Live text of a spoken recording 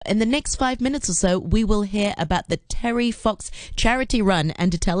in the next 5 minutes or so, we will hear about the Terry Fox Charity Run.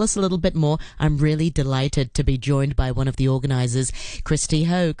 And to tell us a little bit more, I'm really delighted to be joined by one of the organizers, Christy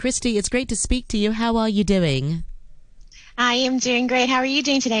Ho. Christy, it's great to speak to you. How are you doing? I am doing great. How are you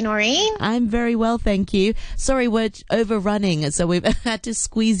doing today, Noreen? I'm very well, thank you. Sorry, we're overrunning, so we've had to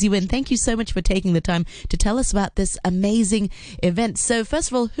squeeze you in. Thank you so much for taking the time to tell us about this amazing event. So first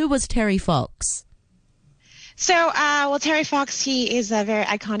of all, who was Terry Fox? So, Terry Fox, he is a very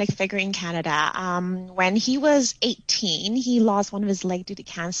iconic figure in Canada. When he was 18, he lost one of his legs due to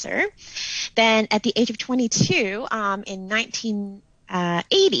cancer. Then at the age of 22, in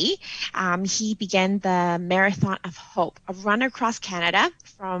 1980, he began the Marathon of Hope, a run across Canada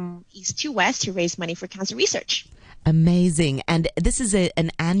from east to west to raise money for cancer research. Amazing. And this is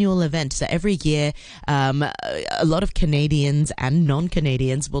an annual event. So every year, a lot of Canadians and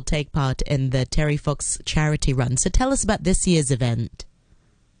non-Canadians will take part in the Terry Fox Charity Run. So tell us about this year's event.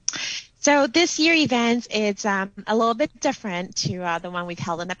 So this year event is a little bit different to the one we've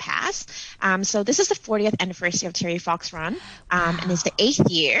held in the past. So this is the 40th anniversary of Terry Fox Run, and it's the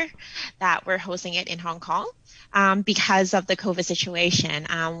 8th year that we're hosting it in Hong Kong. Because of the COVID situation,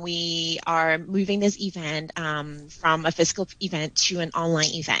 we are moving this event from a physical event to an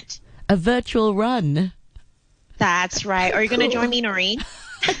online event. A virtual run. That's right. Are you going to join me, Noreen?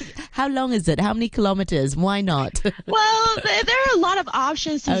 How long is it? How many kilometers? Why not? Well, there are a lot of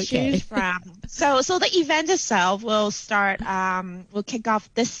options to choose from. So the event itself will will kick off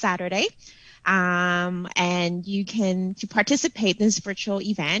this Saturday. And to participate in this virtual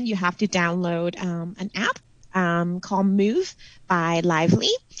event, you have to download an app called Move by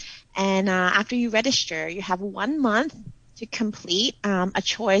Lively. And after you register, you have 1 month to complete a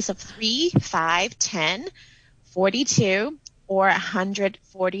choice of 3, 5, 10, 42, or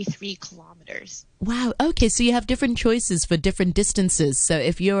 143 kilometers. Wow. Okay. So you have different choices for different distances. So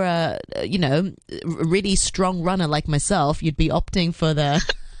if you're a really strong runner like myself, you'd be opting for the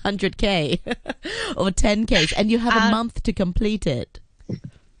 100K or 10Ks, and you have a month to complete it.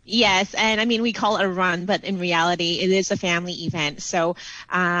 Yes, and I mean, we call it a run, but in reality, it is a family event. So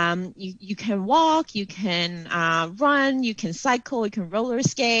you can walk, you can run, you can cycle, you can roller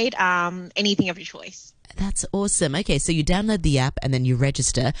skate, anything of your choice. That's awesome. Okay, so you download the app and then you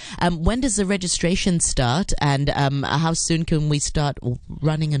register. When does the registration start, and how soon can we start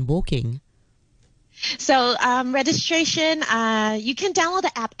running and walking? So registration, you can download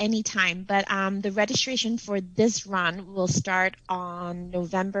the app anytime, but the registration for this run will start on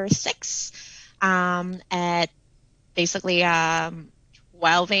November 6th at basically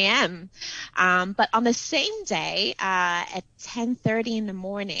 12 a.m. But on the same day, at 10:30 in the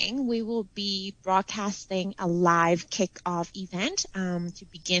morning, we will be broadcasting a live kickoff event to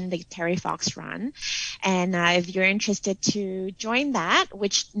begin the Terry Fox Run. And if you're interested to join that,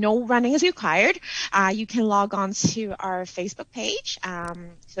 which no running is required, you can log on to our Facebook page.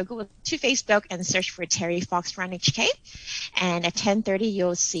 So go to Facebook and search for Terry Fox Run HK. And at 10:30,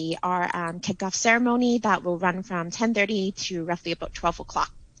 you'll see our kickoff ceremony that will run from 10:30 to roughly about 12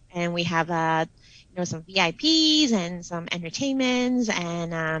 o'clock. And we have some VIPs and some entertainments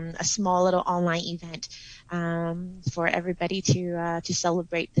and a small little online event for everybody to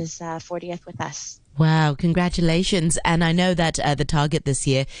celebrate this 40th with us. Wow, congratulations. And I know that the target this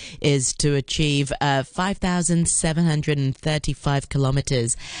year is to achieve 5,735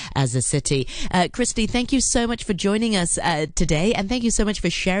 kilometers as a city. Christy, thank you so much for joining us today, and thank you so much for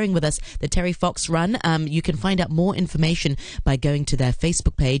sharing with us the Terry Fox Run. You can find out more information by going to their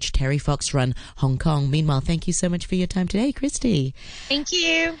Facebook page, Terry Fox Run Hong Kong. Meanwhile, thank you so much for your time today, Christy. Thank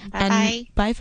you. Bye-bye. Bye.